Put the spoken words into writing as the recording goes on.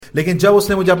लेकिन जब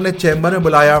उसने मुझे अपने चैम्बर में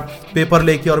बुलाया पेपर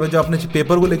लेके, और मैं जब अपने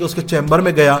पेपर को लेके उसके चैम्बर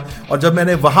में गया और जब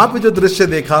मैंने वहां पे जो दृश्य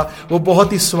देखा वो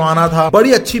बहुत ही सुहाना था।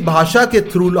 बड़ी अच्छी भाषा के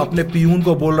थ्रू अपने पियून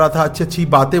को बोल रहा था, अच्छी अच्छी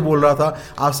बातें बोल रहा था।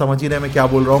 आप समझ ही रहे मैं क्या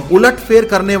बोल रहा हूँ। उलट फेर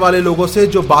करने वाले लोगों से,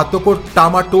 जो बातों को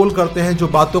टामाटोल करते हैं, जो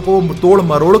बातों को तोड़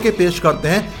मरोड़ के पेश करते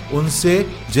हैं, उनसे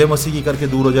जय मसीह की करके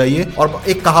दूर हो जाइए। और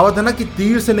एक कहावत है ना कि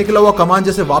तीर से निकला हुआ कमान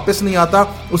जैसे वापस नहीं आता,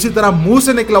 उसी तरह मुंह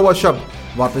से निकला हुआ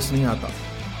शब्द वापस नहीं आता।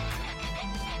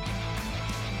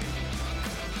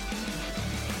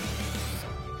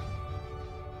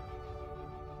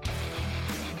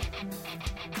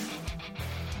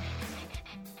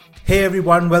 हे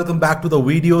everyone, welcome back to the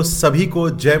video. सभी को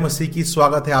जय मसीह की।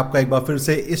 स्वागत है आपका एक बार फिर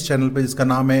से इस चैनल पे जिसका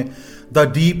नाम है द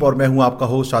डीप, और मैं हूं आपका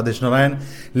होस्ट आदेश नारायण।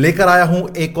 लेकर आया हूं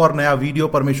एक और नया वीडियो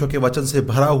परमेश्वर के वचन से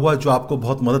भरा हुआ, जो आपको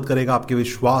बहुत मदद करेगा आपके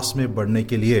विश्वास में बढ़ने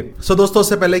के लिए। सो दोस्तों,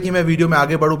 उससे पहले कि मैं वीडियो में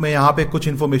आगे बढ़ूं, मैं यहाँ पे कुछ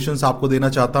इन्फॉर्मेशन आपको देना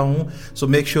चाहता हूं। सो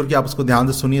मेक श्योर कि आप उसको ध्यान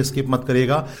से सुनिए, स्किप मत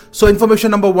करिएगा। सो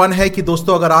इन्फॉर्मेशन नंबर 1 है कि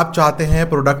दोस्तों, अगर आप चाहते हैं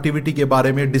प्रोडक्टिविटी के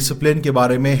बारे में, डिसिप्लिन के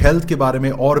बारे में, हेल्थ के बारे में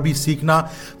और भी सीखना,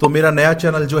 तो मेरा नया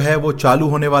चैनल जो है वो चालू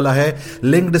होने वाला है।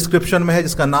 लिंक डिस्क्रिप्शन में है,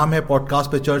 जिसका नाम है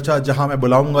पॉडकास्ट पे चर्चा, जहां मैं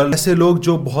बुलाऊंगा ऐसे लोग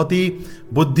जो बहुत ही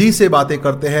बुद्धि से बातें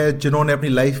करते हैं, जिन्होंने अपनी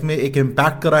लाइफ में एक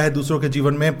इंपैक्ट करा है दूसरों के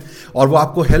जीवन में, और वो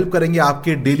आपको हेल्प करेंगे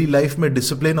आपके डेली लाइफ में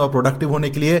डिसिप्लिन और प्रोडक्टिव होने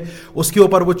के लिए। उसके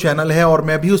ऊपर वो चैनल है, और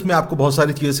मैं भी उसमें आपको बहुत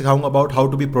सारी चीजें सिखाऊंगा about how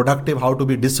to be productive, how to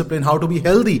be discipline, how to be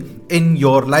healthy in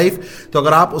your life. तो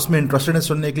अगर आप उसमें इंटरेस्टेड हैं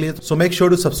सुनने के लिए, सो make sure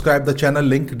to subscribe the channel.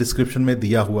 Link description में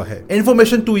दिया हुआ है।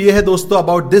 इन्फॉर्मेशन 2 ये है दोस्तों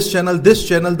about this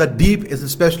channel the deep is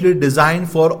specially design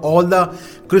for all the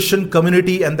Christian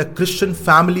community and the Christian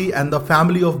family and the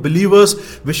family of believers.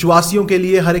 विश्वासियों के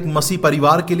लिए, हर एक मसीह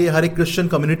परिवार के लिए, हर एक क्रिश्चियन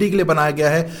कम्युनिटी के लिए बनाया गया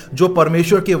है, जो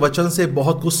परमेश्वर के वचन से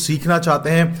बहुत कुछ सीखना चाहते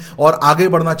हैं और आगे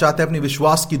बढ़ना चाहते हैं अपनी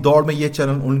विश्वास की दौड़ में। ये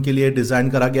चैनल उनके लिए डिजाइन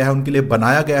करा गया है, उनके लिए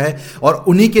बनाया गया है और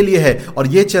उन्हीं के लिए है। और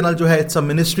ये चैनल जो है, it's a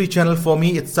ministry channel for me,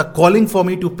 it's a calling for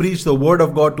me to preach the word of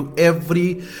God to every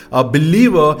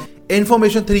believer.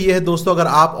 Information 3 ये है दोस्तों, अगर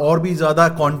आप और भी ज्यादा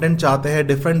कंटेंट चाहते हैं,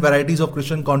 different varieties of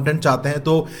Christian content चाहते हैं,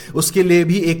 तो उसके लिए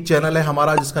भी एक चैनल है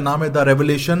हमारा जिसका नाम है द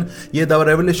रेवलेशन। ये द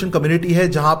रेवलेशन कम्युनिटी है,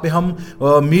 जहां पे हम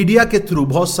मीडिया के थ्रू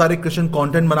बहुत सारे क्रिश्चियन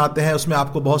कंटेंट बनाते हैं। उसमें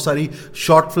आपको बहुत सारी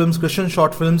short films, Christian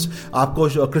short films, आपको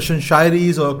क्रिश्चियन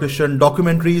शायरीज और क्रिश्चियन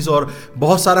डॉक्यूमेंट्रीज और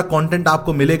बहुत सारा कंटेंट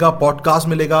आपको मिलेगा। पॉडकास्ट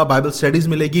मिलेगा, बाइबल स्टडीज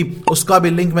मिलेगी, उसका भी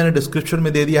लिंक मैंने डिस्क्रिप्शन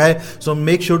में दे दिया है। सो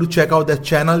make sure to check out that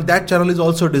channel. That channel is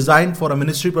also designed for a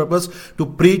ministry purpose to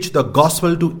preach the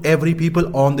gospel to every people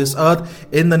on this earth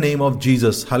in the name of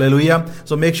Jesus. Hallelujah.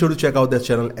 So make sure to check out that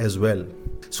channel as well.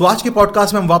 सो आज के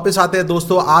podcast में हम वापस आते हैं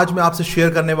दोस्तों। आज मैं आपसे शेयर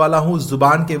करने वाला हूं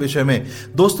जुबान के विषय में।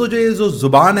 दोस्तों, जो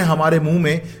जुबान है हमारे मुंह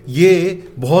में, ये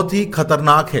बहुत ही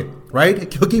खतरनाक है, राइट?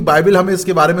 क्योंकि बाइबल हमें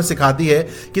इसके बारे में सिखाती है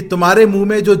कि तुम्हारे मुंह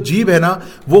में जो जीभ है ना,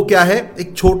 वो क्या है?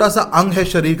 एक छोटा सा अंग है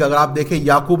शरीर का। अगर आप देखें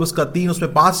याकूब उसका 3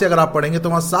 उसमें 5 से अगर आप पढ़ेंगे तो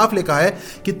वहां साफ लिखा है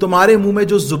कि तुम्हारे मुंह में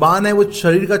जो जुबान है वो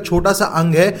शरीर का छोटा सा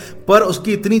अंग है, पर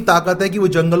उसकी इतनी ताकत है कि वो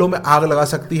जंगलों में आग लगा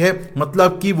सकती है।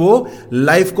 मतलब कि वो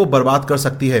लाइफ को बर्बाद कर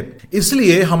सकती है।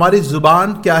 इसलिए हमारी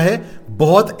जुबान क्या है?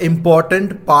 बहुत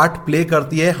इंपॉर्टेंट पार्ट प्ले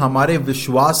करती है हमारे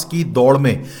विश्वास की दौड़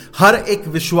में। हर एक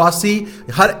विश्वासी,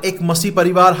 हर एक मसीह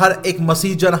परिवार, हर एक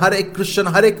मसीह जन, हर एक क्रिश्चियन,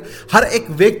 हर एक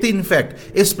व्यक्ति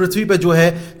इनफैक्ट इस पृथ्वी पे जो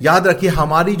है, याद रखिए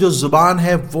हमारी जो जुबान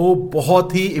है वो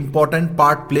बहुत ही इंपॉर्टेंट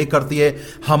पार्ट प्ले करती है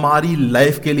हमारी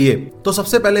लाइफ के लिए। तो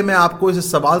सबसे पहले मैं आपको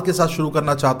इस सवाल के साथ शुरू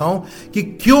करना चाहता हूं कि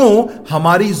क्यों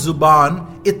हमारी जुबान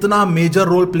इतना मेजर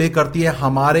रोल प्ले करती है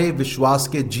हमारे विश्वास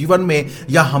के जीवन में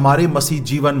या हमारे मसीह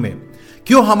जीवन में।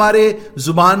 क्यों हमारे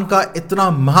जुबान का इतना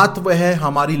महत्व है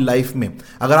हमारी लाइफ में।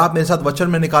 अगर आप मेरे साथ वचन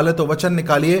में निकाले तो वचन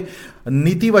निकालिए,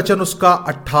 नीति वचन उसका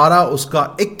 18 उसका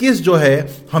 21 जो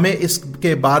है, हमें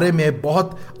इसके बारे में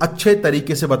बहुत अच्छे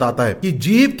तरीके से बताता है कि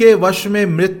जीव के वश में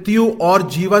मृत्यु और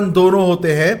जीवन दोनों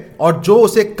होते हैं, और जो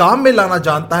उसे काम में लाना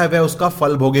जानता है वह उसका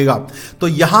फल भोगेगा। तो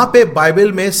यहां पे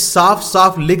बाइबल में साफ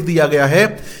साफ लिख दिया गया है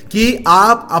कि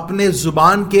आप अपने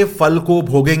जुबान के फल को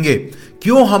भोगेंगे।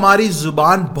 क्यों हमारी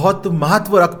जुबान बहुत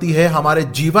महत्व रखती है हमारे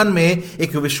जीवन में,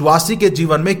 एक विश्वासी के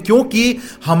जीवन में? क्योंकि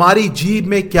हमारी जीभ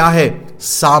में क्या है?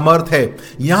 सामर्थ है।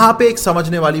 यहां पे एक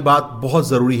समझने वाली बात बहुत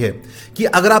जरूरी है कि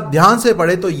अगर आप ध्यान से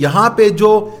पढ़े तो यहां पे जो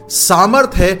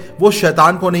सामर्थ है वो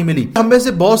शैतान को नहीं मिली। हम में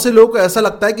से बहुत से लोगों को ऐसा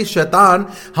लगता है कि शैतान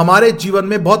हमारे जीवन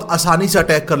में बहुत आसानी से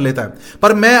अटैक कर लेता है,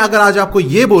 पर मैं अगर आज आपको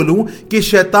यह बोलूं कि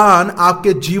शैतान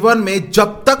आपके जीवन में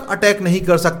जब तक अटैक नहीं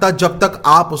कर सकता जब तक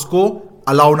आप उसको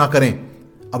अलाउ ना करें।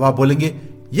 अब आप बोलेंगे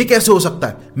ये कैसे हो सकता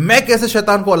है, मैं कैसे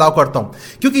शैतान को अलाउ करता हूं?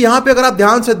 क्योंकि यहां पे अगर आप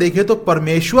ध्यान से देखें तो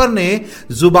परमेश्वर ने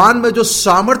जुबान में जो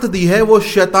सामर्थ्य दी है वो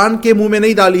शैतान के मुंह में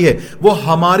नहीं डाली है, वो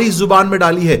हमारी जुबान में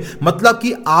डाली है। मतलब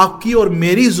कि आपकी और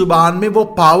मेरी जुबान में वो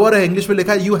पावर है। इंग्लिश में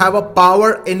लिखा है, you have a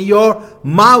power in your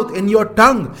mouth, in your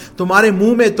tongue. तुम्हारे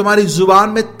मुंह में, तुम्हारी जुबान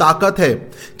में ताकत है।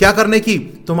 क्या करने की?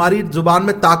 तुम्हारी जुबान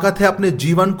में ताकत है अपने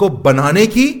जीवन को बनाने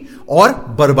की और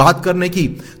बर्बाद करने की।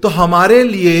 तो हमारे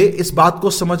लिए इस बात को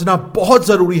समझना बहुत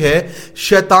जरूरी है,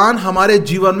 शैतान हमारे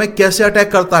जीवन में कैसे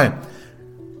अटैक करता है।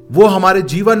 वो हमारे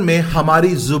जीवन में हमारी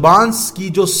जुबान की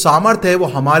जो सामर्थ्य है वो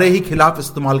हमारे ही खिलाफ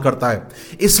इस्तेमाल करता है।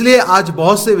 इसलिए आज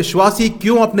बहुत से विश्वासी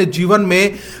क्यों अपने जीवन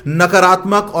में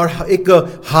नकारात्मक और एक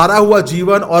हारा हुआ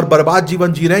जीवन और बर्बाद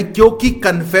जीवन जी रहे हैं? क्योंकि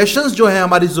कन्फेशंस जो है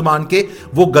हमारी जुबान के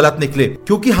वो गलत निकले,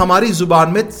 क्योंकि हमारी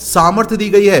जुबान में सामर्थ्य दी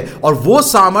गई है और वो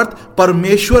सामर्थ्य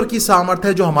परमेश्वर की सामर्थ्य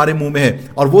है जो हमारे मुंह में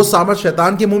है, और वो सामर्थ्य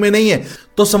शैतान के मुंह में नहीं है।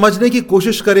 तो समझने की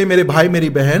कोशिश करें मेरे भाई मेरी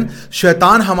बहन,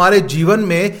 शैतान हमारे जीवन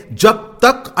में जब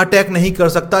तक अटैक नहीं कर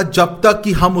सकता जब तक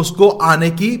कि हम उसको आने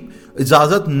की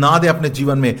इजाजत ना दे अपने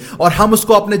जीवन में। और हम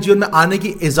उसको अपने जीवन में आने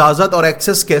की इजाजत और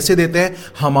एक्सेस कैसे देते हैं?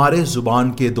 हमारे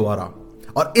जुबान के द्वारा।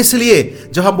 और इसलिए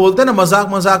जब हम बोलते हैं ना मजाक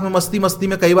मजाक में, मस्ती मस्ती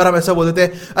में, कई बार हम ऐसा बोल देते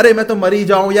हैं, अरे मैं तो मरी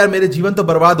जाऊं यार, मेरे जीवन तो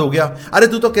बर्बाद हो गया, अरे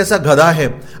तू तो कैसा गधा है।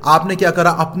 आपने क्या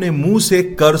करा? अपने मुंह से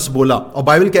कर्स बोला। और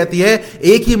बाइबल कहती है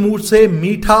एक ही मुंह से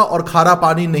मीठा और खारा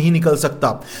पानी नहीं निकल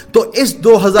सकता। तो इस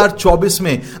 2024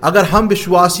 में अगर हम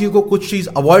विश्वासियों को कुछ चीज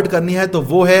अवॉइड करनी है तो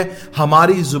वो है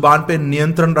हमारी जुबान पे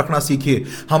नियंत्रण रखना सीखिए।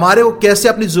 हमारे को कैसे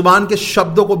अपनी जुबान के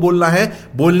शब्दों को बोलना है,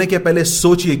 बोलने के पहले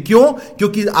सोचिए। क्यों?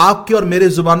 क्योंकि आपके और मेरे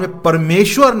जुबान में परमेश्वर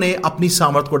ने अपनी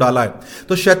सामर्थ को डाला है।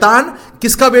 तो शैतान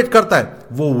किसका वेट करता है?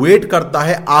 वो वेट करता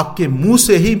है आपके मुंह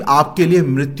से ही आपके लिए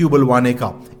मृत्यु बुलवाने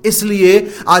का। इसलिए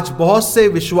आज बहुत से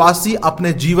विश्वासी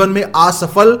अपने जीवन में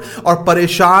असफल और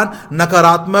परेशान,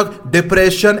 नकारात्मक,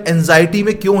 डिप्रेशन, एंजाइटी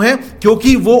में क्यों हैं?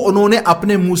 क्योंकि वो उन्होंने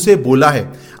अपने मुंह से बोला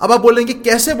है। अब आप बोलेंगे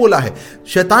कैसे बोला है?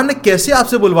 शैतान ने कैसे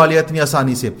आपसे बुलवा लिया इतनी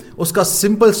आसानी से? उसका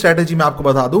सिंपल स्ट्रेटेजी मैं आपको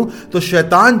बता दूं तो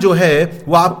शैतान जो है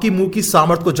वो आपकी मुंह की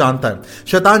सामर्थ्य को जानता है।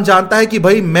 शैतान जानता है कि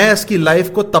भाई मैं इसकी लाइफ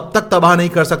को तब तक तबाह नहीं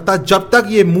कर सकता जब तक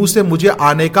ये मुंह से मुझे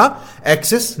आने का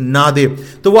एक्सेस ना दे।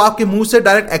 तो वो आपके मुंह से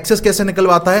डायरेक्ट एक्सेस कैसे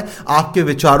निकलवाता है? आपके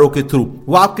विचारों के थ्रू।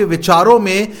 वो आपके विचारों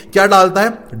में क्या डालता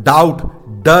है? डाउट,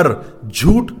 डर,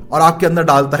 झूठ और आपके अंदर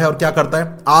डालता है। और क्या करता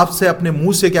है? आपसे अपने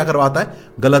मुंह से क्या करवाता है?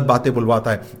 गलत बातें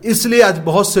बुलवाता है। इसलिए आज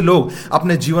बहुत से लोग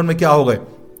अपने जीवन में क्या हो गए?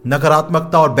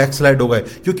 नकारात्मकता और बैकस्लाइड हो गए,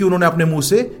 क्योंकि उन्होंने अपने मुंह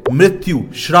से मृत्यु,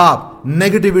 श्राप,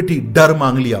 नेगेटिविटी, डर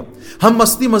मांग लिया। हम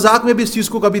मस्ती मजाक में भी इस चीज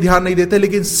को कभी ध्यान नहीं देते,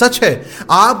 लेकिन सच है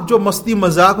आप जो मस्ती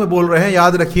मजाक में बोल रहे हैं,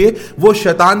 याद रखिए वो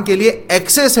शैतान के लिए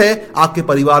एक्सेस है आपके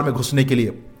परिवार में घुसने के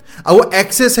लिए। वो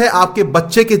एक्सेस है आपके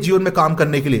बच्चे के जीवन में काम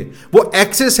करने के लिए। वो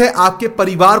एक्सेस है आपके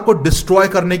परिवार को डिस्ट्रॉय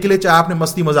करने के लिए, चाहे आपने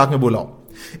मस्ती मजाक में बोला हो।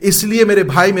 इसलिए मेरे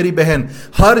भाई मेरी बहन,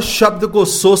 हर शब्द को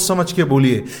सोच समझ के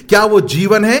बोलिए। क्या वो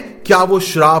जीवन है? क्या वो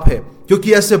श्राप है?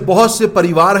 क्योंकि ऐसे बहुत से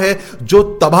परिवार हैं जो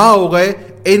तबाह हो गए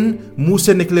इन मुंह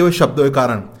से निकले हुए शब्दों के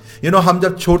कारण। हम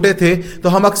जब छोटे थे तो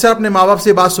हम अक्सर अपने माँ बाप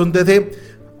से बात सुनते थे।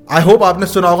 आई होप आपने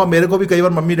सुना होगा, मेरे को भी कई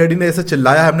बार मम्मी डैडी ने ऐसे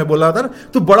चिल्लाया है। हमने बोला था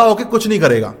तू बड़ा होके कुछ नहीं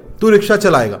करेगा, तू रिक्शा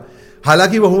चलाएगा।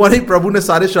 हालांकि वो हुआ नहीं, प्रभु ने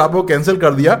सारे श्रापों को कैंसिल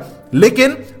कर दिया।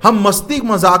 लेकिन हम मस्ती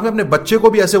मजाक में अपने बच्चे को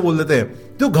भी ऐसे बोल देते हैं,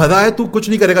 तू गधा है, तू कुछ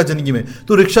नहीं करेगा जिंदगी में,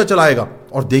 तू रिक्शा चलाएगा।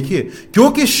 और देखिए,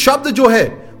 क्योंकि शब्द जो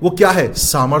है वो क्या है?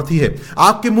 सामर्थी है।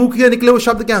 आपके मुंह के निकले हुए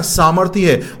शब्द क्या है? सामर्थी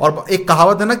है। और एक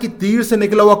कहावत है ना कि तीर से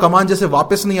निकला हुआ कमान जैसे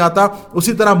वापस नहीं आता,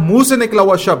 उसी तरह मुंह से निकला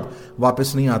हुआ शब्द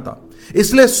वापस नहीं आता।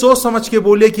 इसलिए सोच समझ के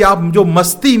बोलिए कि आप जो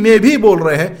मस्ती में भी बोल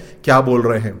रहे हैं, क्या बोल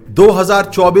रहे हैं।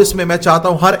 2024 में मैं चाहता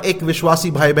हूं हर एक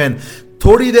विश्वासी भाई बहन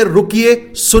थोड़ी देर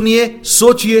रुकिए, सुनिए,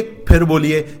 सोचिए, फिर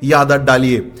बोलिए, ये आदत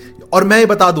डालिए। और मैं ये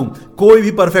बता दूं, कोई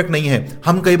भी परफेक्ट नहीं है।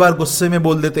 हम कई बार गुस्से में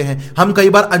बोल देते हैं, हम कई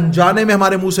बार अनजाने में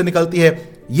हमारे मुंह से निकलती है।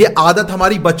 ये आदत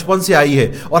हमारी बचपन से आई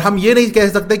है और हम ये नहीं कह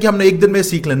सकते कि हमने एक दिन में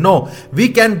सीख लें। No, we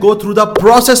can go through the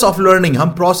process of learning. हम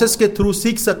प्रोसेस के थ्रू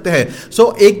सीख सकते हैं।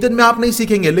 सो एक दिन में आप नहीं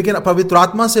सीखेंगे, लेकिन पवित्र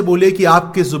आत्मा से बोलिए कि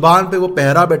आपकी जुबान पे वो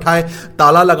पहरा बैठाए,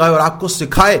 ताला लगाए और आपको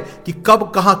सिखाए कि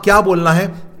कब कहां क्या बोलना है।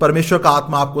 परमेश्वर का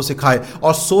आत्मा आपको सिखाए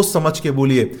और सोच समझ के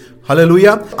बोलिए।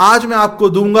 हालेलुया। आज मैं आपको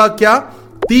दूंगा क्या?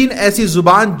 3 ऐसी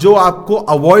जुबान जो आपको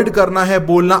अवॉइड करना है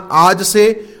बोलना आज से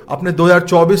अपने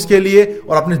 2024 के लिए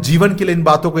और अपने जीवन के लिए इन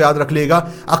बातों को याद रख लीजिएगा।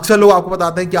 अक्सर लोग आपको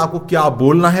बताते हैं कि आपको क्या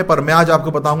बोलना है, पर मैं आज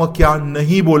आपको बताऊंगा क्या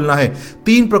नहीं बोलना है।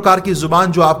 3 प्रकार की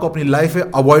जुबान जो आपको अपनी लाइफ में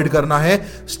अवॉइड करना है,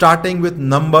 स्टार्टिंग विथ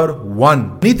नंबर 1।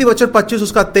 नीति वचन 25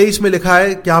 उसका 23 में लिखा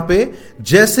है यहाँ पे,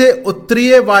 जैसे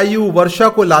उत्तरीय वायु वर्षा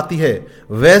को लाती है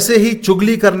वैसे ही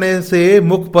चुगली करने से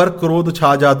मुख पर क्रोध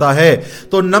छा जाता है।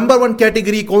 तो नंबर 1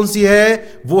 कैटेगरी कौन सी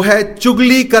है? वो है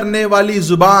चुगली करने वाली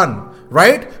जुबान,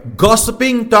 राइट?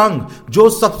 गॉसिपिंग टंग, जो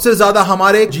सबसे ज्यादा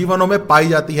हमारे जीवनों में पाई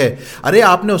जाती है। अरे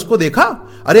आपने उसको देखा,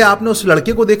 अरे आपने उस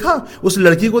लड़के को देखा, उस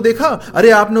लड़की को देखा, अरे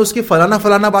आपने उसके फलाना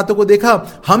फलाना बातों को देखा।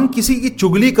 हम किसी की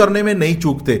चुगली करने में नहीं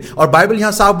चूकते, और बाइबल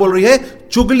यहां साफ बोल रही है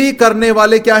चुगली करने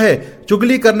वाले क्या है?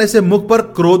 चुगली करने से मुख पर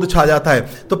क्रोध छा जाता है।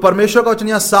 तो परमेश्वर का वचन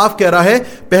यहां साफ कह रहा है,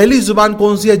 पहली जुबान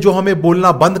कौन सी है जो हमें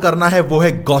बोलना बंद करना है? वो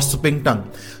है गॉसिपिंग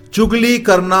टंग। चुगली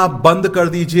करना बंद कर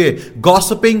दीजिए,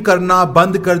 गॉसिपिंग करना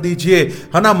बंद कर दीजिए,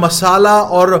 है ना? मसाला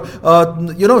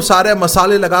और सारे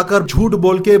मसाले लगाकर झूठ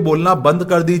बोल के बोलना बंद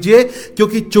कर दीजिए,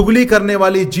 क्योंकि चुगली करने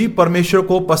वाली जीभ परमेश्वर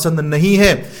को पसंद नहीं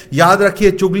है। याद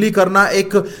रखिए, चुगली करना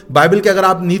एक, बाइबल के अगर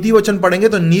आप नीति वचन पढ़ेंगे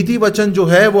तो नीति वचन जो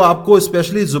है वो आपको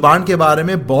स्पेशली जुबान के बारे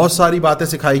में बहुत सारी बातें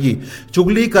सिखाएगी।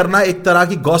 चुगली करना एक तरह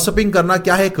की, गॉसिपिंग करना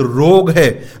क्या है? एक रोग है।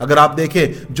 अगर आप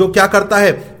देखें, जो क्या करता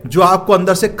है, जो आपको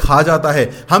अंदर से खा जाता है।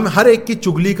 हम हर एक की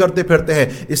चुगली करते फिरते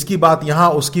हैं, इसकी बात यहां,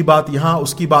 उसकी बात यहां,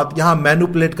 उसकी बात यहां,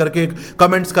 मैनिपुलेट करके,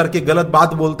 कमेंट्स करके गलत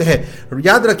बात बोलते हैं।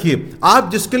 याद रखिए,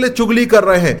 आप जिसके लिए चुगली कर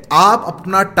रहे हैं, आप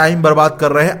अपना टाइम बर्बाद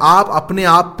कर रहे हैं। आप अपने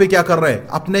आप पे क्या कर रहे हैं?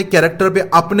 अपने कैरेक्टर पे,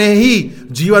 अपने ही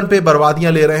जीवन पे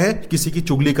बर्बादियां ले रहे हैं किसी की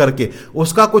चुगली करके।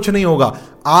 उसका कुछ नहीं होगा,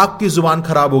 आपकी जुबान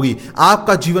खराब होगी,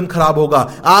 आपका जीवन खराब होगा,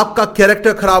 आपका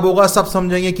कैरेक्टर खराब होगा। सब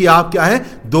समझेंगे कि आप क्या है?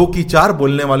 2 की 4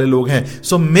 बोलने वाले लोग हैं।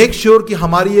 सो मेक श्योर कि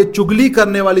हमारी ये चुगली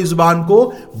करने वाली जुबान को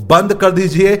बंद कर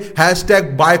दीजिए।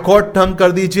 #बायकॉट टंग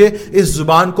कर दीजिए, इस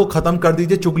जुबान को खत्म कर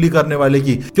दीजिए चुगली करने वाले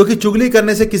की, क्योंकि चुगली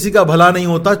करने से किसी का भला नहीं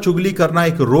होता। चुगली करना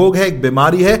एक रोग है, एक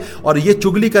बीमारी है, और ये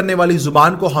चुगली करने वाली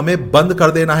जुबान को हमें बंद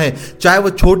कर देना है। चाहे वो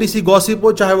छोटी सी गॉसिप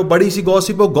हो, चाहे वो बड़ी सी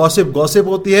गॉसिप हो, गॉसिप गॉसिप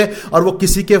होती है और वो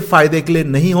किसी के फायदे के लिए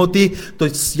नहीं होती। तो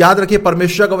याद रखिए,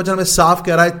 परमेश्वर का वचन में साफ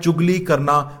कह रहा है, चुगली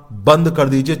करना बंद कर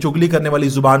दीजिए, चुगली करने वाली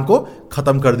जुबान को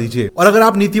खत्म कर दीजिए। और अगर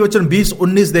आप नीति वचन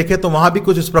 20:19 देखें तो वहां भी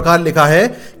कुछ इस प्रकार लिखा है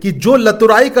कि जो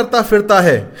लतुराई करता फिरता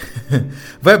है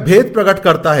वह भेद प्रकट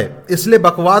करता है, इसलिए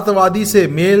बकवादवादी से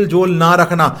मेल जोल ना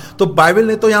रखना। तो बाइबल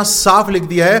ने तो यहां साफ लिख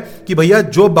दिया है कि भैया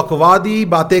जो बकवादी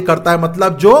बातें करता है,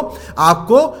 मतलब जो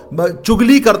आपको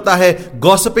चुगली करता है,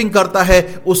 गॉसिपिंग करता है,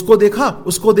 उसको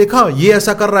देखा, ये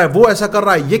ऐसा कर रहा है, वो ऐसा कर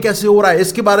रहा है, ये कैसे हो रहा है,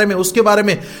 इसके बारे में, उसके बारे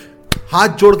में। हाथ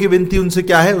जोड़ की विनती उनसे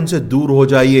क्या है? उनसे दूर हो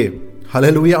जाइए।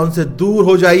 हालेलुया, उनसे दूर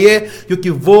हो जाइए, क्योंकि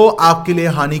वो आपके लिए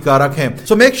हानिकारक हैं।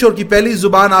 सो मेक श्योर कि पहली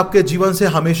जुबान आपके जीवन से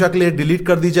हमेशा के लिए डिलीट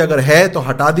कर दीजिए। अगर है तो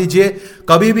हटा दीजिए,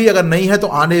 कभी भी अगर नहीं है तो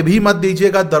आने भी मत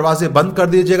दीजिएगा, दरवाजे बंद कर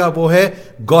दीजिएगा। वो है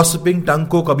गॉसिपिंग टंग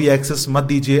को कभी एक्सेस मत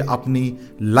दीजिए अपनी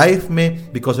लाइफ में,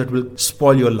 because it will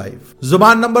spoil your life.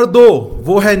 जुबान नंबर 2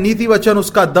 वो है नीति वचन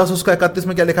उसका 10 उसका 31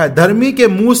 में क्या लिखा है? धर्मी के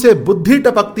मुंह से बुद्धि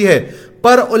टपकती है,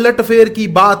 पर उलटफेर की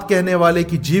बात कहने वाले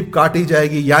की जीभ काटी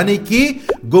जाएगी। यानी कि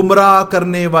गुमराह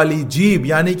करने वाली जीभ,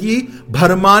 यानी कि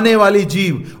भरमाने वाली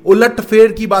जीभ,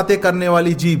 उलटफेर की बातें करने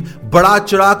वाली जीभ, बड़ा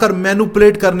चढ़ाकर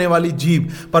मैनिपुलेट करने वाली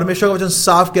जीभ। परमेश्वर का वचन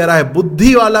साफ कह रहा है,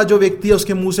 बुद्धि वाला जो व्यक्ति है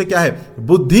उसके मुंह से क्या है?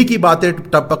 बुद्धि की बातें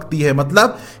टपकती है।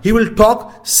 मतलब he will talk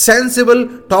sensible,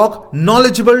 talk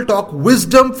knowledgeable, talk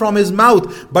wisdom from his mouth.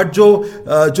 But जो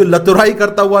लतुराई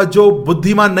करता हुआ, जो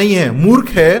बुद्धिमान नहीं है, मूर्ख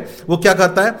है, वो क्या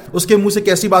करता है? उसके मुंह से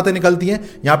कैसी बातें निकलती हैं?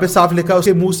 यहां पे साफ लिखा है,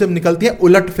 उसके मुंह से निकलती हैं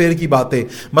उलटफेर की बातें,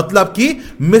 मतलब कि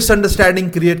मिसअंडरस्टैंडिंग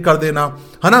क्रिएट कर देना,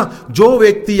 है ना? जो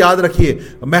व्यक्ति, याद रखिए,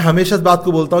 मैं हमेशा इस बात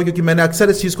को बोलता हूं क्योंकि मैंने अक्सर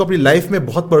इस चीज को अपनी लाइफ में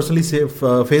बहुत पर्सनली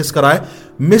फेस करा है।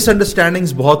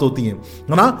 मिसअंडरस्टैंडिंग्स बहुत होती हैं,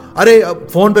 है ना? अरे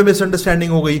फोन पे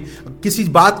मिसअंडरस्टैंडिंग हो गई, किसी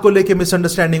बात को लेके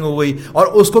मिसअंडरस्टैंडिंग हो गई, और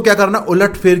उसको क्या करना?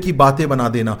 उलटफेर की बातें बना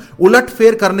देना।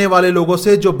 उलटफेर करने वाले लोगों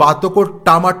से, जो बातों को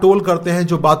टामाटोल करते हैं,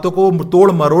 जो बातों को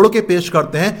तोड़ मरोड़ के पेश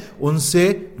करते हैं, उनसे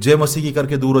जय मसीह की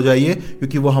करके दूर हो जाइए,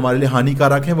 क्योंकि वो हमारे लिए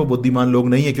हानिकारक है, वो बुद्धिमान लोग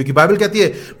नहीं है। क्योंकि बाइबल कहती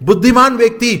है बुद्धिमान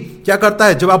व्यक्ति क्या करता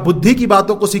है? जब आप बुद्धि की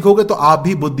बातों को सीखोगे तो आप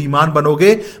भी बुद्धिमान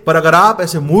बनोगे। पर अगर आप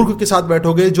ऐसे मूर्ख के साथ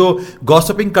बैठोगे जो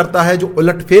गॉसिपिंग करता है, जो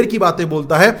उलटफेर की बातें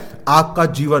बोलता है, आपका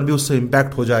जीवन भी उससे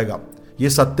इंपैक्ट हो जाएगा। ये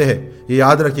सत्य है, ये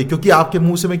याद रखिए, क्योंकि आपके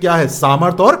मुंह से में क्या है?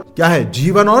 सामर्थ और क्या है?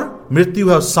 जीवन और मृत्यु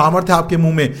है, सामर्थ्य आपके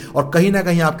मुंह में, और कहीं ना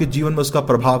कहीं आपके जीवन में उसका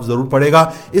प्रभाव जरूर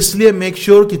पड़ेगा। इसलिए मेक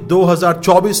श्योर कि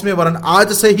 2024 में, वरन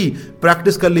आज से ही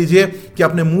प्रैक्टिस कर लीजिए कि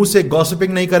अपने मुंह से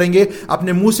गॉसिपिंग नहीं करेंगे,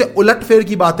 अपने मुंह से उलटफेर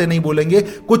की बातें नहीं बोलेंगे,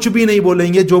 कुछ भी नहीं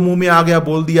बोलेंगे, जो मुंह में आ गया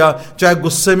बोल दिया, चाहे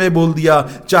गुस्से में बोल दिया,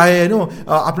 चाहे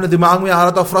अपने दिमाग में आ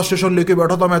रहा था, फ्रस्ट्रेशन लेके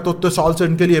बैठा था, मैं तो इतने साल से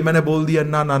इनके लिए मैंने बोल दिया।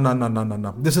 ना ना ना ना ना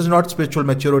ना, this is not spiritual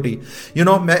maturity.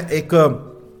 मैं एक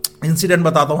इंसिडेंट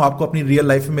बताता हूं आपको। अपनी रियल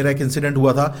लाइफ में मेरा एक इंसिडेंट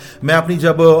हुआ था। मैं अपनी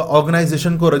जब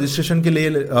ऑर्गेनाइजेशन को रजिस्ट्रेशन के लिए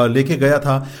लेके गया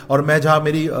था, और मैं जहां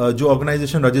मेरी जो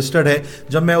ऑर्गेनाइजेशन रजिस्टर्ड है,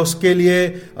 जब मैं उसके लिए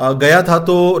गया था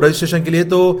तो रजिस्ट्रेशन के लिए,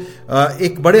 तो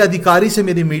एक बड़े अधिकारी से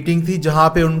मेरी मीटिंग थी जहां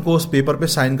पे उनको उस पेपर पे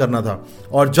साइन करना था।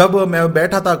 और जब मैं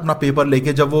बैठा था अपना पेपर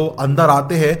लेके, जब वो अंदर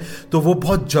आते हैं तो वो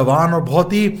बहुत जवान और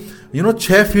बहुत ही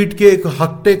 6 फीट के एक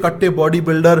हट्टे कट्टे बॉडी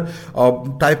बिल्डर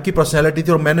टाइप की पर्सनैलिटी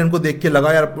थी। और मैंने उनको देख के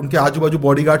लगा यार, उनके आजू बाजू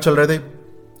बॉडीगार्ड चल रहे थे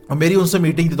और मेरी उनसे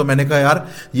मीटिंग थी, तो मैंने कहा यार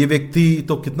ये व्यक्ति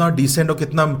तो कितना डिसेंट और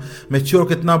कितना मैच्योर,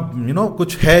 कितना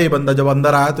कुछ है ये बंदा। जब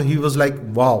अंदर आया तो ही वाज लाइक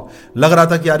वाओ, लग रहा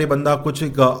था कि यार ये बंदा कुछ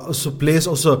उस प्लेस,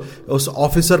 उस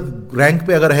ऑफिसर रैंक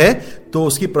पे अगर है तो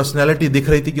उसकी पर्सनैलिटी दिख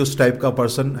रही थी कि उस टाइप का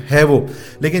पर्सन है वो।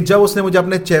 लेकिन जब उसने मुझे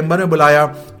अपने चैम्बर में बुलाया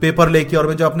पेपर लेके, और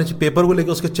मैं जब अपने पेपर को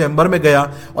लेके उसके चैम्बर में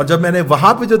गया, और जब मैंने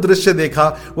वहां पे जो दृश्य देखा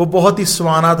वो बहुत ही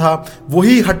सुहाना था।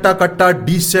 वही हट्टा कट्टा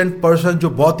डिसेंट पर्सन जो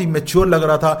बहुत ही मैच्योर लग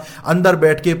रहा था, अंदर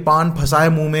बैठ के पान फंसाए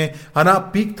मुंह में, है ना,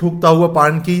 पीक थूकता हुआ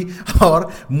पान की, और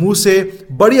मुंह से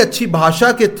बड़ी अच्छी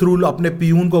भाषा के थ्रू अपने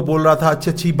पियून को बोल रहा था,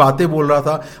 अच्छी अच्छी बातें बोल रहा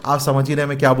था। आप समझ ही रहे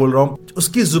मैं क्या बोल रहा हूं।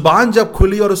 उसकी जुबान जब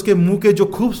खुली और उसके मुंह के जो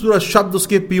खूबसूरत शब्द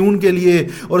उसके पियून के लिए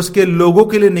और उसके लोगों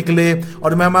के लिए निकले,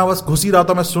 और मैं बस घुस ही रहा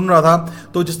था, मैं सुन रहा था,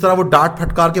 तो जिस तरह वो डांट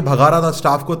फटकार के भगा रहा था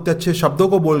स्टाफ को इतने अच्छे शब्दों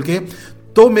को बोल के,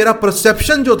 तो मेरा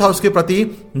परसेप्शन जो था उसके प्रति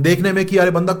देखने में कि यार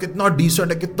बंदा कितना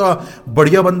डिसेंट है, कितना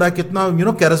बढ़िया बंदा है, कितना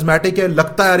कैरिस्मेटिक है,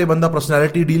 लगता है यार ये बंदा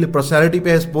पर्सनैलिटी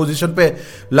पे, इस पोजीशन पे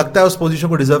लगता है, उस पोजीशन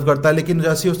को डिजर्व करता है। लेकिन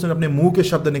जैसे ही उसने अपने मुंह के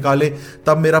शब्द निकाले,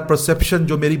 तब मेरा परसेप्शन,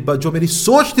 जो मेरी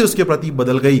सोच थी उसके प्रति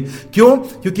बदल गई। क्यों?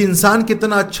 क्योंकि इंसान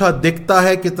कितना अच्छा दिखता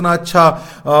है, कितना अच्छा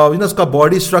उसका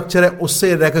बॉडी स्ट्रक्चर है,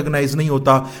 उससे रिकॉग्नाइज नहीं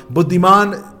होता।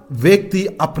 बुद्धिमान व्यक्ति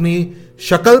अपनी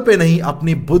शक्ल पे नहीं,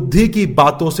 अपनी बुद्धि की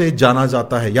बातों से जाना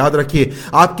जाता है। याद रखिए,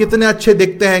 आप कितने अच्छे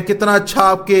दिखते हैं, कितना अच्छा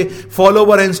आपके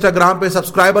फॉलोवर है इंस्टाग्राम पे,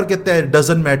 सब्सक्राइबर कितने हैं,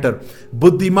 डजंट मैटर।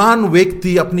 बुद्धिमान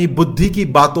व्यक्ति अपनी बुद्धि की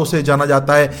बातों से जाना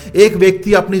जाता है। एक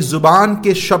व्यक्ति अपनी जुबान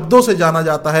के शब्दों से जाना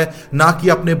जाता है, ना कि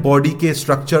अपने बॉडी के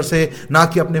स्ट्रक्चर से, ना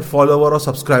कि अपने फॉलोवर और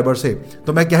सब्सक्राइबर से।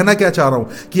 तो मैं कहना क्या चाह रहा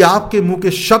हूं कि आपके मुंह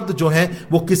के शब्द जो हैं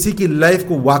वो किसी की लाइफ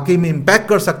को वाकई में इंपैक्ट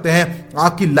कर सकते हैं,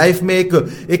 आपकी लाइफ में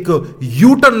एक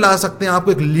यू टर्न ला सकते हैं,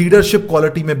 आपको एक लीडरशिप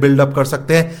क्वालिटी में बिल्डअप कर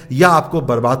सकते हैं, या आपको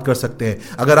बर्बाद कर सकते हैं।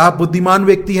 अगर आप बुद्धिमान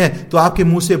व्यक्ति हैं तो आपके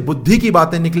मुंह से बुद्धि की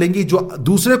बातें निकलेंगी, जो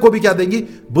दूसरे को भी क्या देंगी,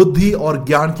 बुद्धि और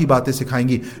ज्ञान की बातें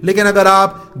सिखाएंगी। लेकिन अगर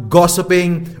आप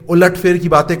गॉसिपिंग, उलटफेर की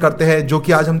बातें करते हैं, जो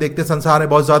कि आज हम देखते हैं संसार में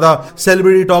बहुत ज्यादा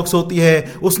सेलिब्रिटी टॉक्स होती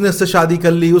है, उसने इससे शादी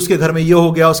कर ली, उसके घर में ये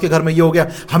हो गया, उसके घर में ये हो गया,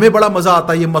 हमें बड़ा मजा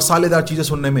आता है ये मसालेदार चीजें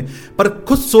सुनने में। पर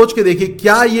खुद सोच के देखिए,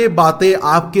 क्या ये बातें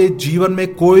आपके जीवन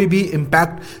में कोई भी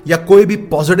इंपैक्ट या कोई भी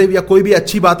पॉजिटिव या कोई भी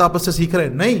अच्छी बात आप उससे सीख रहे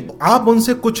हैं? नहीं, आप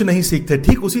उनसे कुछ नहीं सीखते।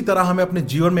 ठीक उसी तरह हमें अपने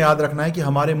जीवन में याद रखना है कि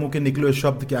हमारे मुंह के निकले हुए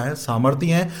शब्द क्या है, सामर्थ्य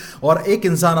हैं, और एक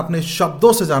इंसान अपने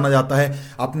शब्दों से जाना जाता है,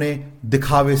 अपने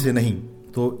दिखावे से नहीं।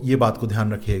 तो ये बात को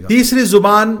ध्यान रखिएगा। तीसरी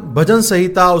जुबान, भजन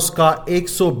संहिता उसका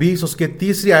 120 उसके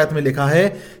तीसरी आयत में लिखा है,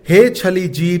 हे छली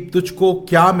जीभ तुझको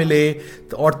क्या मिले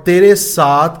और तेरे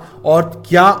साथ और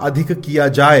क्या अधिक किया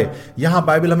जाए। यहां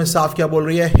बाइबल हमें साफ क्या बोल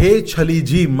रही है, हे छली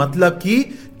जीभ, मतलब कि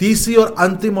तीसरी और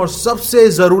अंतिम और सबसे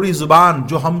जरूरी जुबान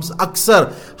जो हम अक्सर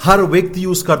हर व्यक्ति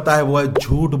यूज करता है, वो है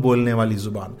झूठ बोलने वाली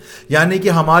जुबान। यानी कि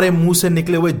हमारे मुंह से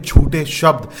निकले हुए झूठे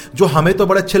शब्द जो हमें तो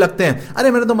बड़े अच्छे लगते हैं।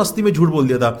 अरे मैंने तो मस्ती में झूठ बोल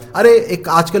दिया था। अरे एक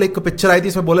आजकल एक पिक्चर आई थी,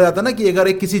 इसमें बोला जाता ना कि अगर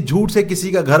एक किसी झूठ से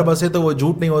किसी का घर बसे तो वो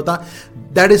झूठ नहीं होता।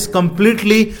 That is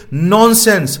completely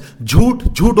nonsense. झूठ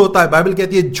झूठ होता है। बाइबल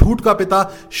कहती है झूठ का पिता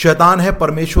शैतान है,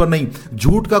 परमेश्वर नहीं।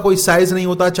 झूठ का कोई साइज नहीं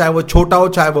होता, चाहे वो छोटा हो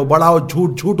चाहे वो बड़ा हो,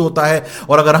 झूठ झूठ होता है।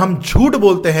 और अगर हम झूठ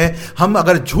बोलते हैं, हम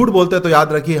अगर झूठ बोलते हैं तो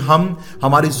याद रखिए हम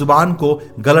हमारी जुबान को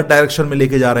गलत डायरेक्शन में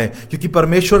लेके जा रहे हैं, क्योंकि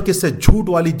परमेश्वर किससे, झूठ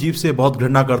वाली जीभ से बहुत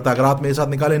घृणा करता है। अगर आप मेरे साथ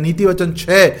निकालें नीति वचन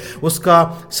 6 उसका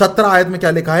 17 आयत में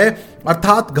क्या लिखा है,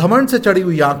 अर्थात घमंड से चढ़ी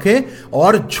हुई आंखें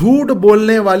और झूठ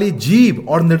बोलने वाली जीभ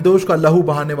और निर्दोष का लहू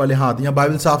बहाने वाले हाथ। यहां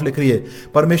बाइबल साफ लिख रही है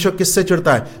परमेश्वर किससे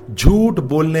चिढ़ता है, झूठ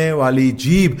बोलने वाली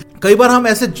जीभ। कई बार हम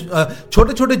ऐसे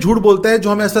छोटे छोटे झूठ बोलते हैं जो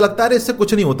हमें ऐसा लगता है इससे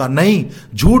कुछ नहीं होता। नहीं,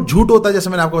 झूठ झूठ होता है। जैसे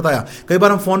मैंने आपको बताया, कई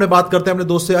बार हम फोन में बात करते हैं अपने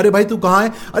दोस्त से, अरे भाई तू कहां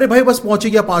है, अरे भाई बस पहुंच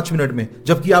गया 5 मिनट में,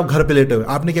 जबकि आप घर पे लेटे हुए।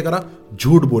 आपने क्या करा,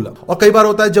 झूठ बोला। और कई बार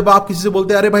होता है जब आप किसी से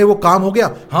बोलते हैं अरे भाई वो काम हो गया,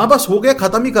 हाँ बस हो गया,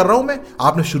 खत्म ही कर रहा हूं मैं,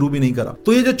 आपने शुरू भी नहीं करा।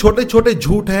 तो ये जो छोटे छोटे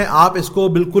झूठ हैं आप इसको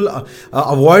बिल्कुल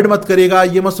अवॉइड मत करिएगा।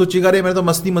 ये मत सोचिएगा अरे मैंने तो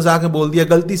मस्ती मजाक में बोल दिया,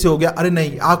 गलती से हो गया। अरे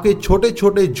नहीं, आपके छोटे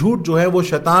छोटे झूठ जो है वो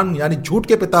शैतान यानी झूठ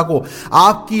के पिता को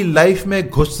आपकी लाइफ में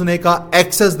घुसने का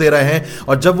एक्सेस दे रहे हैं,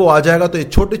 और जब वो आ जाएगा तो ये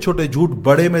छोटे छोटे झूठ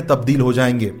बड़े में तब्दील हो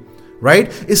जाएंगे। राइट?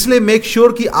 इसलिए मेक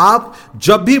श्योर कि आप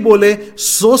जब भी बोले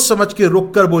सोच समझ के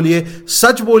रुक कर बोलिए,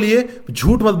 सच बोलिए,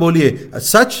 झूठ मत बोलिए।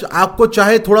 सच आपको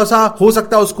चाहे थोड़ा सा हो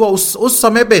सकता है उसको उस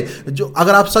समय पे जो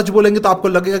अगर आप सच बोलेंगे तो आपको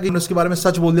लगेगा कि उसके बारे में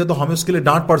सच बोल दिया तो हमें उसके लिए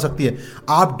डांट पड़ सकती है,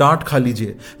 आप डांट खा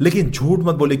लीजिए, लेकिन झूठ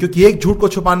मत बोलिए, क्योंकि एक झूठ को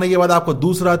छुपाने के बाद आपको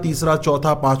दूसरा, तीसरा,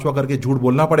 चौथा, पांचवा करके झूठ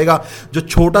बोलना पड़ेगा। जो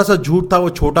छोटा सा झूठ था वो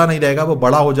छोटा नहीं रहेगा, वो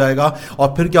बड़ा हो जाएगा,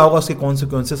 और फिर क्या होगा, उसके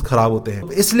कॉन्सिक्वेंसेस खराब होते हैं।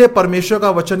 इसलिए परमेश्वर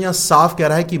का वचन यहां साफ कह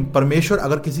रहा है कि परमेश्वर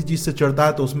अगर किसी चीज से चिढ़ता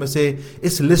है तो उसमें से,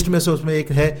 इस लिस्ट में से उसमें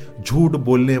एक है झूठ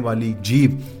बोलने वाली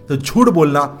जीभ। तो झूठ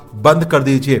बोलना बंद कर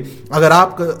दीजिए। अगर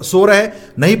आप सो रहे हैं,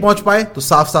 नहीं पहुंच पाए तो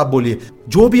साफ साफ बोलिए।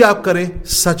 जो भी आप करें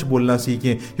सच बोलना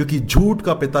सीखें, क्योंकि झूठ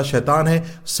का पिता शैतान है,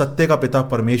 सत्य का पिता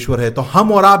परमेश्वर है। तो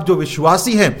हम और आप जो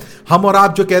विश्वासी हैं, हम और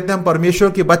आप जो कहते हैं हम परमेश्वर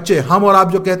के बच्चे, हम और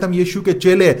आप जो कहते हैं हम यीशु के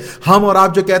चेले, हम और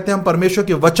आप जो कहते हैं हम परमेश्वर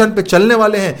के वचन पे चलने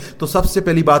वाले हैं, तो सबसे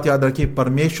पहली बात याद रखिए,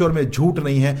 परमेश्वर में झूठ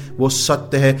नहीं है, वो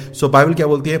सत्य है। सो बाइबल क्या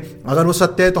बोलती है, अगर वो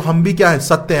सत्य है तो हम भी क्या है,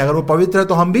 सत्य है। अगर वो पवित्र है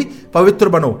तो हम भी पवित्र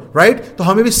बनो। राइट? तो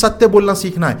हमें भी सत्य बोलना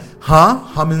सीखना है।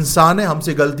 हाँ, हम इंसान हैं,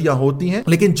 हमसे गलतियां होती हैं,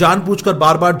 लेकिन जानबूझकर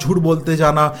बार बार झूठ बोलते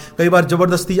जाना, कई बार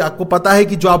जबरदस्ती, आपको पता है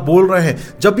कि जो आप बोल रहे हैं,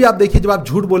 जब भी आप देखिए जब आप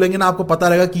झूठ बोलेंगे ना, आपको पता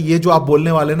रहेगा कि ये जो आप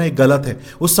बोलने वाले ना ये गलत है।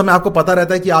 उस समय आपको पता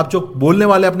रहता है कि आप जो बोलने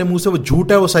वाले अपने मुंह से वो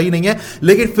झूठ है, वो सही नहीं है,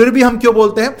 लेकिन फिर भी हम क्यों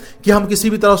बोलते हैं कि हम किसी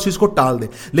भी तरह उस चीज को टाल दें।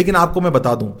 लेकिन आपको मैं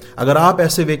बता दूं, अगर आप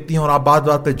ऐसे व्यक्ति हैं और आप बात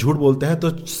बात पे झूठ बोलते हैं तो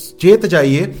चेत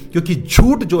जाइए, क्योंकि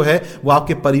झूठ जो है वो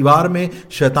आपके परिवार में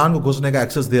शैतान को घुसने का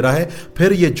एक्सेस दे रहा है।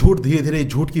 फिर ये झूठ धीरे धीरे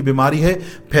झूठ की बीमारी है,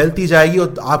 फैलती जाएगी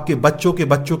और आपके बच्चों के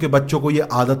बच्चों के बच्चों को ये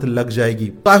आदत लग जाएगी।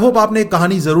 तो आई होप आपने एक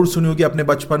कहानी जरूर सुनी होगी अपने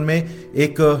बचपन में,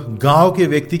 एक गांव के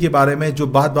व्यक्ति के बारे में जो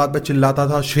बात बात पे चिल्लाता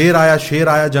था, शेर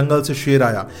आया, जंगल से शेर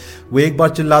आया। वो एक बार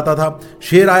चिल्लाता था,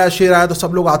 शेर आया, तो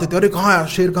सब लोग आते थे, अरे कहाँ आया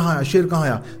शेर, कहाँ आया शेर, कहाँ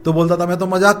आया? तो बोलता था मैं तो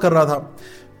मजाक कर रहा था,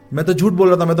 मैं तो झूठ बोल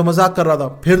रहा था, मैं तो मजाक कर रहा था।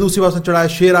 फिर दूसरी बार उसने चढ़ाया,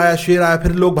 शेर आया,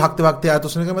 फिर लोग भागते भागते आए तो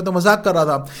उसने कहा मैं तो मजाक कर रहा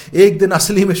था। एक दिन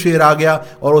असली में शेर आ गया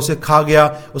और उसे खा गया,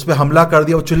 उस पर हमला कर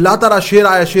दिया। वो चिल्लाता रहा, शेर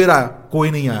आया,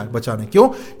 कोई नहीं आया बचाने। क्यों?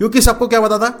 क्योंकि सबको क्या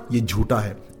पता था ये झूठा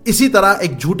है। इसी तरह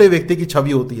एक झूठे व्यक्ति की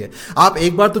छवि होती है। आप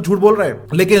एक बार तो झूठ बोल रहे हैं,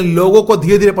 लेकिन लोगों को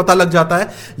धीरे धीरे पता लग जाता है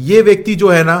ये व्यक्ति जो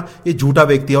है ना ये झूठा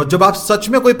व्यक्ति है। और जब आप सच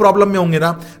में कोई प्रॉब्लम में होंगे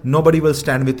ना, nobody will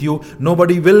stand with you,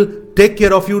 nobody will take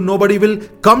care of you, nobody will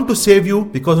come to save you,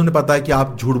 because उन्हें पता है कि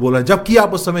आप झूठ बोल रहे हैं, जबकि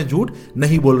आप उस समय झूठ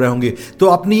नहीं बोल रहे होंगे। तो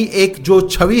अपनी एक जो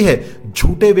छवि है,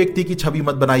 झूठे व्यक्ति की छवि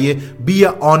मत बनाइए। Be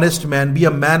a honest man, be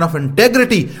a man of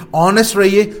integrity. Honest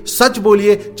रहिए, सच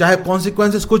बोलिए, चाहे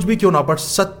कॉन्सिक्वेंसेस कुछ भी क्यों ना, पर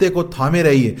सत्य को थामे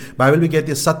रहिए। बाइबल भी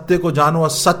कहती है सत्य को जानो और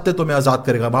सत्य तुम्हें आजाद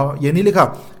करेगा। बाबा ये नहीं लिखा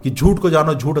कि झूठ को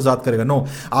जानो झूठ आजाद करेगा। नो,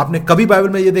 आपने कभी बाइबल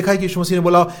में ये देखा है कि यीशु मसीह ने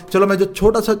बोला चलो मैं जो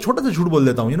छोटा सा झूठ बोल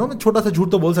देता हूं, मैं छोटा सा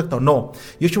झूठ तो बोल सकता हूं? नो,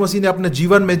 यीशु मसीह ने अपने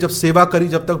जीवन में जब सेवा करी,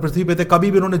 जब तक पृथ्वी पे थे,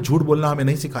 कभी भी उन्होंने झूठ बोलना हमें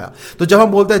नहीं सिखाया। तो जब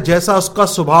हम बोलते हैं जैसा उसका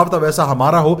स्वभाव था वैसा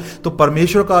हमारा हो, तो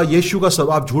परमेश्वर का, यीशु का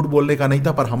स्वभाव झूठ बोलने का नहीं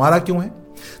था, पर हमारा क्यों है?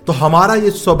 तो हमारा ये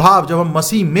स्वभाव जब हम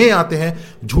मसीह में आते हैं,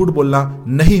 झूठ बोलना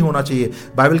नहीं होना चाहिए।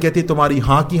 बाइबल कहती है तुम्हारी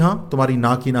हां की हां, तुम्हारी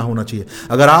ना की ना होना चाहिए।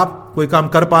 अगर आप कोई काम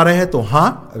कर पा रहे हैं तो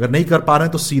हां, अगर नहीं कर पा रहे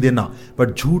हैं तो सीधे ना,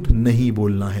 पर झूठ नहीं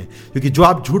बोलना है। क्योंकि जो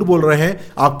आप झूठ बोल रहे हैं,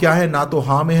 आप क्या है, ना तो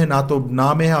हां में है ना तो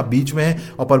ना में है, आप बीच में है।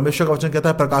 और परमेश्वर का वचन कहता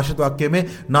है प्रकाशित वाक्य में,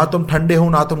 ना तुम ठंडे हो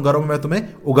ना तुम गर्म, मैं तुम्हें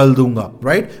उगल दूंगा।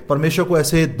 राइट? परमेश्वर को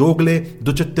ऐसे दोगले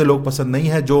दुचित्ते लोग पसंद नहीं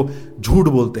है जो झूठ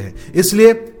बोलते हैं।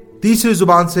 इसलिए तीसरी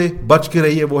जुबान से बच के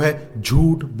रहिए, वो है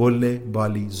झूठ बोलने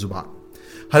वाली जुबान।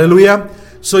 हालेलुया।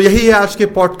 सो यही है आज के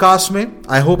पॉडकास्ट में।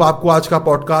 आई होप आपको आज का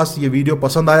पॉडकास्ट, ये वीडियो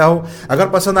पसंद आया हो। अगर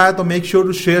पसंद आया तो make sure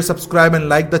to share, subscribe and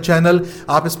like the channel.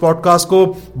 आप इस पॉडकास्ट को,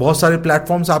 बहुत सारे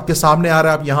प्लेटफॉर्म्स आपके सामने आ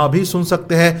रहे हैं, आप यहां भी सुन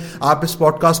सकते हैं। आप इस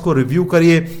पॉडकास्ट को रिव्यू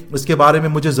करिए, इसके बारे में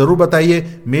मुझे जरूर बताइए।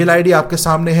 मेल आईडी आपके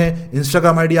सामने है,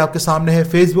 इंस्टाग्राम आईडी आपके सामने है,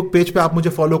 फेसबुक पेज पे आप मुझे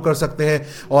फॉलो कर सकते हैं।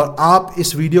 और आप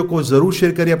इस वीडियो को जरूर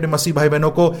शेयर करिए अपने मसीह भाई बहनों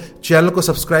को। चैनल को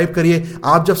सब्सक्राइब करिए।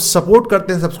 आप जब सपोर्ट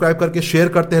करते हैं, सब्सक्राइब करके शेयर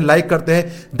करते हैं, लाइक करते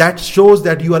हैं, that shows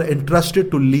that you are interested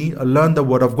to learn the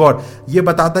word of God. ये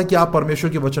बताता है कि आप परमेश्वर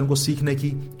के वचन को सीखने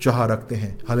की चाह रखते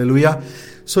हैं। हालेलुया।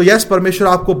 सो यस, परमेश्वर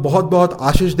आपको बहुत बहुत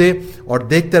आशीष दे और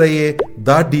देखते रहिए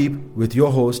the deep with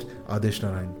your host Adesh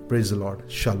Narayan. Praise the lord.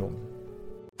 Shalom.